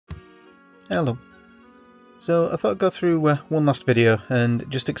Hello. So I thought I'd go through one last video and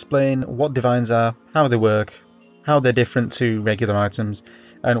just explain what divines are, how they work, how they're different to regular items,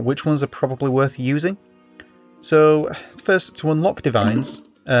 and which ones are probably worth using. So first, to unlock divines,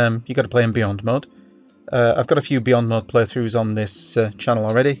 you've got to play in Beyond mode. I've got a few Beyond mode playthroughs on this channel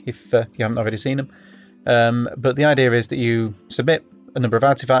already, if you haven't already seen them. But the idea is that you submit a number of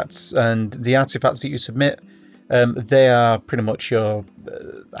artifacts, and the artifacts that you submit, they are pretty much your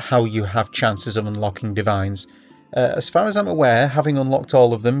how you have chances of unlocking divines. As far as I'm aware, having unlocked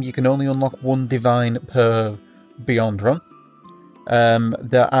all of them, you can only unlock one divine per Beyond run.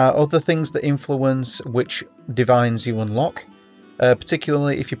 There are other things that influence which divines you unlock,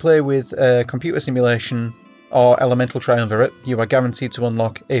 particularly if you play with computer simulation or elemental triumvirate, you are guaranteed to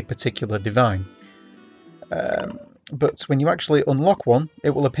unlock a particular divine. But when you actually unlock one, it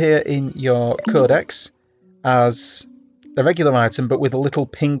will appear in your codex as a regular item, but with a little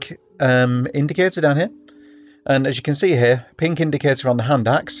pink indicator down here. And as you can see here, pink indicator on the hand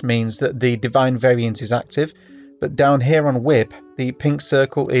axe means that the divine variant is active, but down here on whip, the pink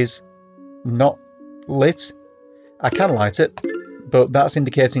circle is not lit. I can light it, but that's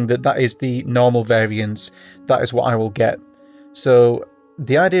indicating that that is the normal variance. That is what I will get. So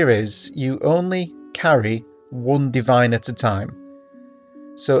the idea is you only carry one divine at a time.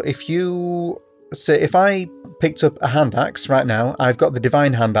 So if you say, if I picked up a hand axe right now, I've got the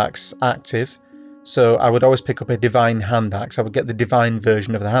divine hand axe active, so I would always pick up a divine hand axe. I would get the divine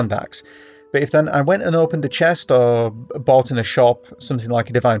version of the hand axe. But if then I went and opened a chest or bought in a shop something like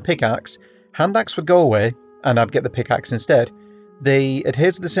a divine pickaxe, hand axe would go away and I'd get the pickaxe instead. They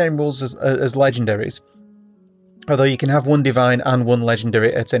adhere to the same rules as legendaries, although you can have one divine and one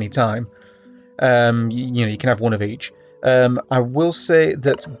legendary at any time. You can have one of each. I will say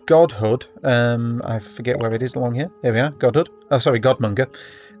that Godhood, I forget where it is along here. Here we are, Godhood. Oh, sorry, Godmonger.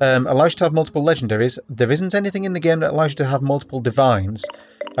 Allows you to have multiple legendaries. There isn't anything in the game that allows you to have multiple divines,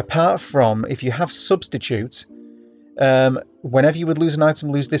 apart from if you have substitutes. Whenever you would lose an item,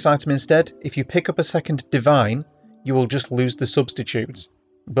 lose this item instead. If you pick up a second divine, you will just lose the substitutes.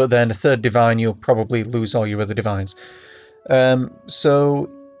 But then a third divine, you'll probably lose all your other divines. So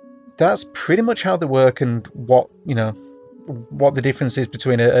that's pretty much how they work, and what the difference is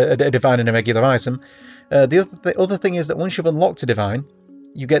between a divine and a regular item. The other thing is that once you've unlocked a divine,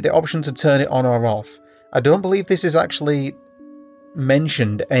 you get the option to turn it on or off. I don't believe this is actually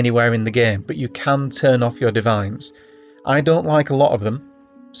mentioned anywhere in the game, but you can turn off your divines. I don't like a lot of them,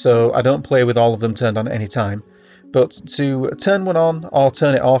 so I don't play with all of them turned on at any time. But to turn one on or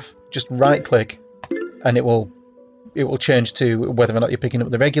turn it off, just right click and it will change to whether or not you're picking up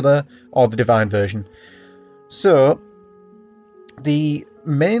the regular or the divine version. So the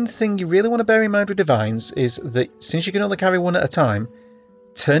main thing you really want to bear in mind with divines is that since you can only carry one at a time,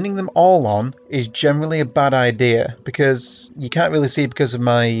 turning them all on is generally a bad idea, because you can't really see because of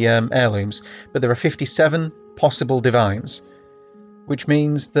my heirlooms, but there are 57 possible divines, which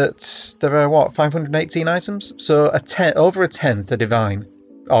means that there are 518 items, so over a tenth are divine,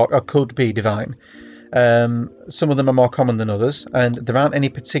 or could be divine. Some of them are more common than others, and there aren't any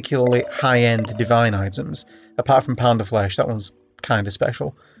particularly high-end divine items apart from Pound of Flesh. That one's kind of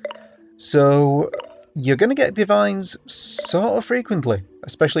special. So you're going to get divines sort of frequently,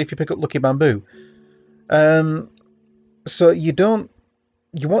 especially if you pick up Lucky Bamboo. So you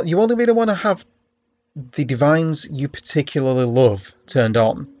only really want to have the divines you particularly love turned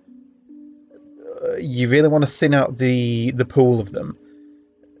on. You really want to thin out the pool of them,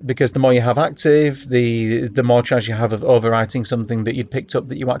 because the more you have active, the more chance you have of overwriting something that you'd picked up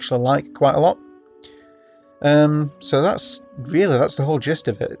that you actually like quite a lot. So that's the whole gist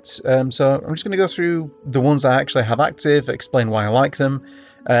of it. So I'm just going to go through the ones I actually have active, explain why I like them,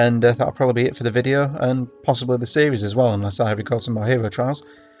 and that'll probably be it for the video, and possibly the series as well, unless I record some more hero trials.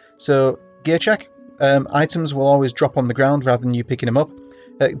 So gear check. Items will always drop on the ground rather than you picking them up.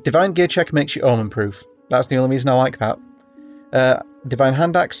 Divine gear check makes you omen proof. That's the only reason I like that. Divine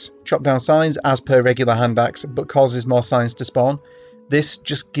hand axe, chop down signs as per regular hand axe, but causes more signs to spawn. This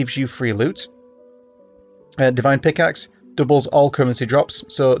just gives you free loot. Divine pickaxe doubles all currency drops,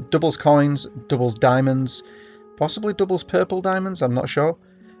 so doubles coins, doubles diamonds, possibly doubles purple diamonds, I'm not sure.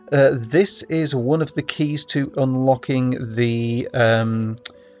 This is one of the keys to unlocking the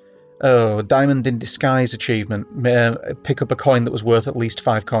Diamond in Disguise achievement. Pick up a coin that was worth at least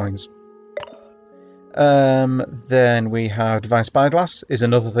 5 coins. Then we have Divine Spyglass, is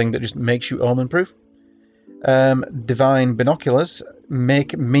another thing that just makes you omen proof. Divine Binoculars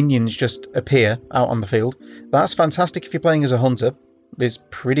make minions just appear out on the field. That's fantastic if you're playing as a hunter. It's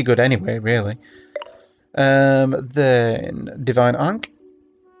pretty good anyway, really. Then Divine Ankh.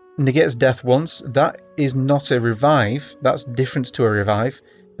 negates death once. That is not a revive. That's different to a revive,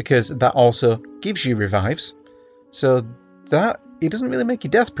 because that also gives you revives. So that, it doesn't really make you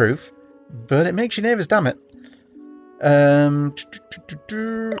death proof, but it makes you nervous, damn it.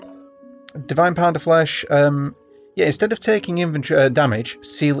 Divine Pound of Flesh. Yeah, instead of taking inventory damage,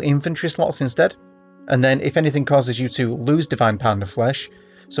 seal inventory slots instead. And then if anything causes you to lose Divine Pound of Flesh,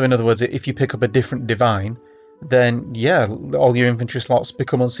 so in other words, if you pick up a different Divine, then yeah, all your inventory slots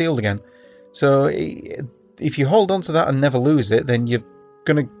become unsealed again. So if you hold on to that and never lose it, then you're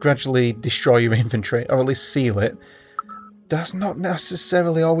going to gradually destroy your inventory, or at least seal it. That's not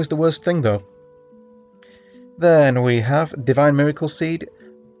necessarily always the worst thing, though. Then we have Divine Miracle Seed.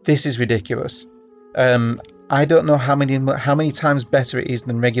 This is ridiculous. I don't know how many times better it is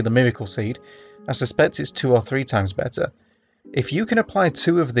than regular Miracle Seed. I suspect it's 2 or 3 times better. If you can apply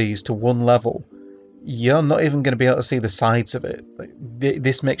 2 of these to one level, you're not even going to be able to see the sides of it.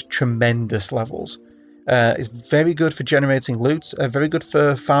 This makes tremendous levels. It's very good for generating loot, very good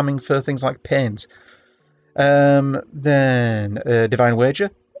for farming for things like paint. Then Divine Wager.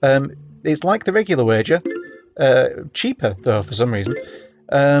 It's like the regular wager, cheaper though for some reason.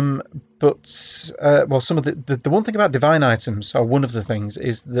 Well, some of the one thing about divine items, or one of the things,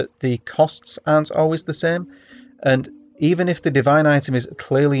 is that the costs aren't always the same, and even if the divine item is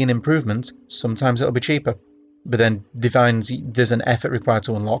clearly an improvement, sometimes it'll be cheaper. But then divines, there's an effort required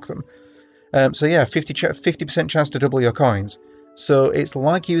to unlock them. So yeah, 50% chance to double your coins. So it's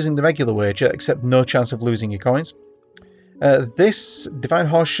like using the regular wager, except no chance of losing your coins. This Divine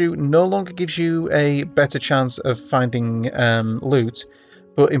Horseshoe no longer gives you a better chance of finding loot,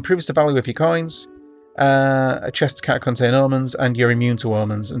 but improves the value of your coins. A chest can't contain omens, and you're immune to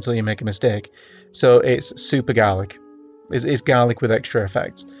omens until you make a mistake. So it's super garlic. It's garlic with extra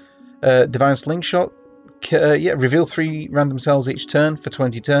effects. Divine Slingshot. Reveal 3 random cells each turn for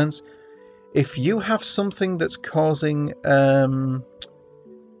 20 turns. If you have something that's causing...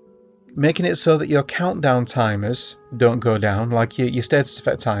 making it so that your countdown timers don't go down, like your status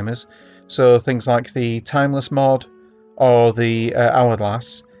effect timers, so things like the Timeless mod or the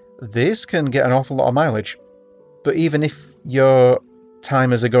Hourglass, this can get an awful lot of mileage. But even if your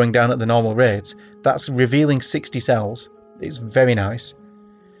timers are going down at the normal rates, that's revealing 60 cells. It's very nice.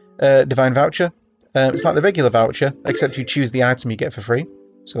 Divine Voucher. It's like the regular voucher, except you choose the item you get for free,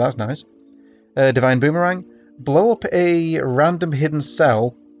 so that's nice. Divine Boomerang. Blow up a random hidden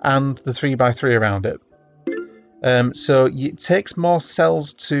cell and the 3x3 around it. So it takes more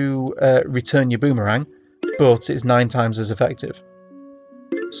cells to return your boomerang, but it's 9 times as effective.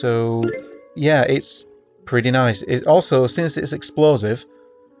 So yeah, it's pretty nice. It also, since it's explosive,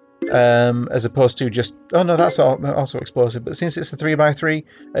 as opposed to just, oh no, that's also explosive, but since it's a 3x3,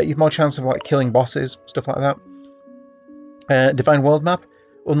 you've more chance of like killing bosses, stuff like that. Divine World Map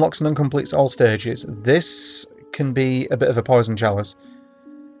unlocks and uncompletes all stages. This can be a bit of a poison chalice.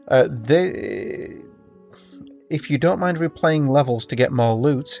 If you don't mind replaying levels to get more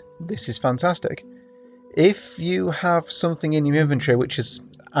loot, this is fantastic. If you have something in your inventory which is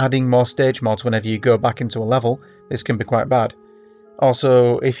adding more stage mods whenever you go back into a level, this can be quite bad.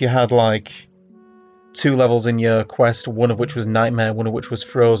 Also, if you had like 2 levels in your quest, one of which was Nightmare, one of which was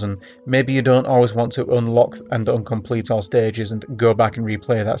Frozen, maybe you don't always want to unlock and uncomplete all stages and go back and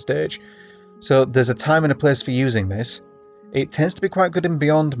replay that stage. So there's a time and a place for using this. It tends to be quite good in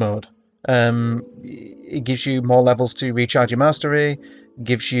Beyond mode. It gives you more levels to recharge your mastery,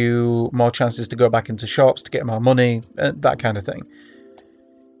 gives you more chances to go back into shops to get more money, that kind of thing.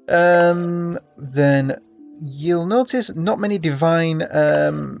 Then you'll notice not many divine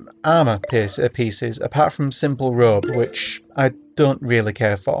armor pieces, apart from Simple Robe, which I don't really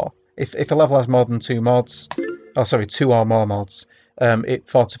care for. If a level has more than 2 mods, oh sorry, 2 or more mods, it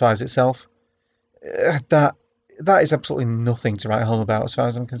fortifies itself. That is absolutely nothing to write home about as far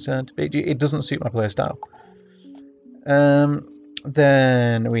as I'm concerned. It doesn't suit my playstyle.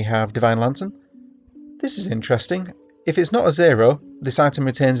 Then we have Divine Lantern. This is interesting. If it's not a 0, this item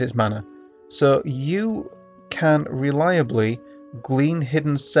retains its mana. So you can reliably glean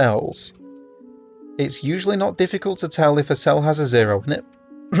hidden cells. It's usually not difficult to tell if a cell has a 0 in it.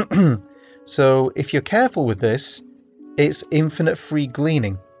 So if you're careful with this, it's infinite free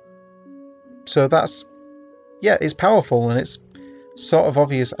gleaning. So that's... yeah, it's powerful, and it's sort of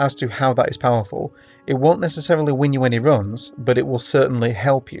obvious as to how that is powerful. It won't necessarily win you any runs, but it will certainly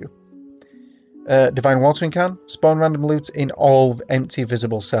help you. Divine Watering Can. Spawn random loot in all empty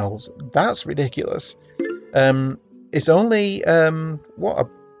visible cells. That's ridiculous. It's only, what,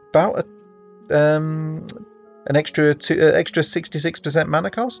 about an extra 66% mana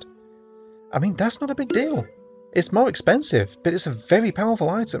cost? I mean, that's not a big deal. It's more expensive, but it's a very powerful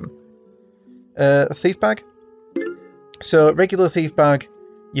item. A thief bag. So regular thief bag,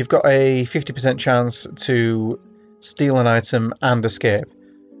 you've got a 50% chance to steal an item and escape.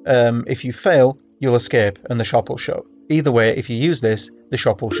 If you fail, you'll escape and the shop will shut. Either way, if you use this, the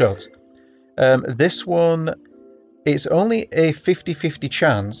shop will shut. This one, it's only a 50-50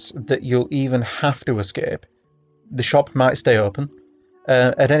 chance that you'll even have to escape. The shop might stay open.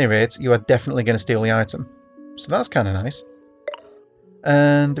 At any rate, you are definitely going to steal the item. So that's kind of nice.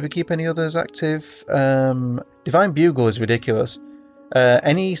 And do we keep any others active? Divine Bugle is ridiculous.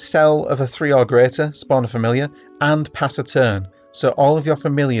 Any cell of a 3 or greater spawn a familiar and pass a turn. So all of your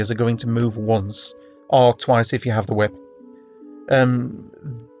familiars are going to move once or twice if you have the whip.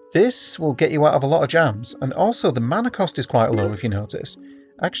 This will get you out of a lot of jams, and also the mana cost is quite low if you notice.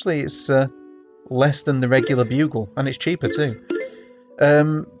 Actually, it's less than the regular bugle, and it's cheaper too.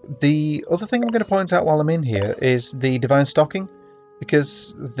 The other thing I'm going to point out while I'm in here is the Divine Stocking,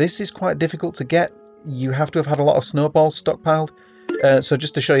 because this is quite difficult to get. You have to have had a lot of snowballs stockpiled. So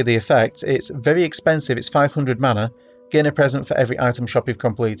just to show you the effect, it's very expensive. It's 500 mana. Gain a present for every item shop you've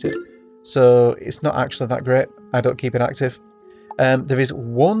completed. So it's not actually that great. I don't keep it active. There is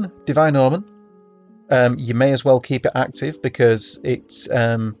one Divine Omen. You may as well keep it active because it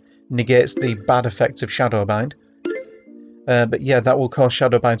negates the bad effects of Shadowbind. But yeah, that will cause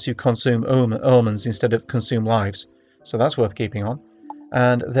Shadowbind to consume omens instead of consume lives. So that's worth keeping on.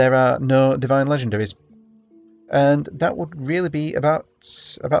 And there are no Divine Legendaries. And that would really be about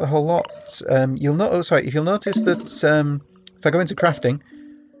the whole lot. You'll notice that if I go into crafting,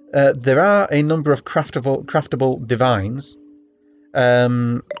 there are a number of craftable divines.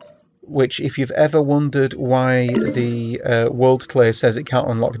 Which, if you've ever wondered why the World Clay says it can't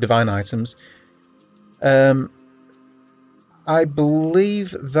unlock divine items, I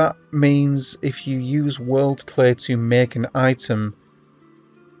believe that means if you use World Clay to make an item,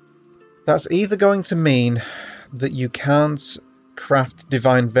 that's either going to mean that you can't craft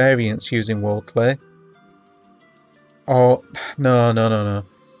divine variants using World Clay, or no,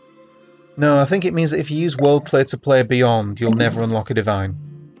 I think it means that if you use World Clay to play Beyond, you'll never unlock a divine.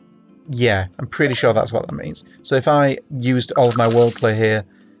 Yeah, I'm pretty sure that's what that means. So if I used all of my World Clay here,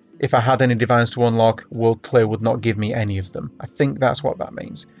 if I had any divines to unlock, World Clay would not give me any of them. I think that's what that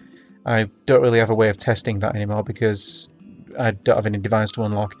means. I don't really have a way of testing that anymore because I don't have any divines to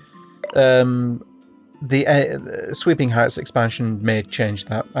unlock. The Sweeping Heights expansion may change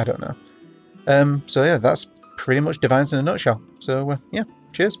that. I don't know. So yeah, that's pretty much divines in a nutshell. So yeah,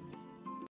 cheers.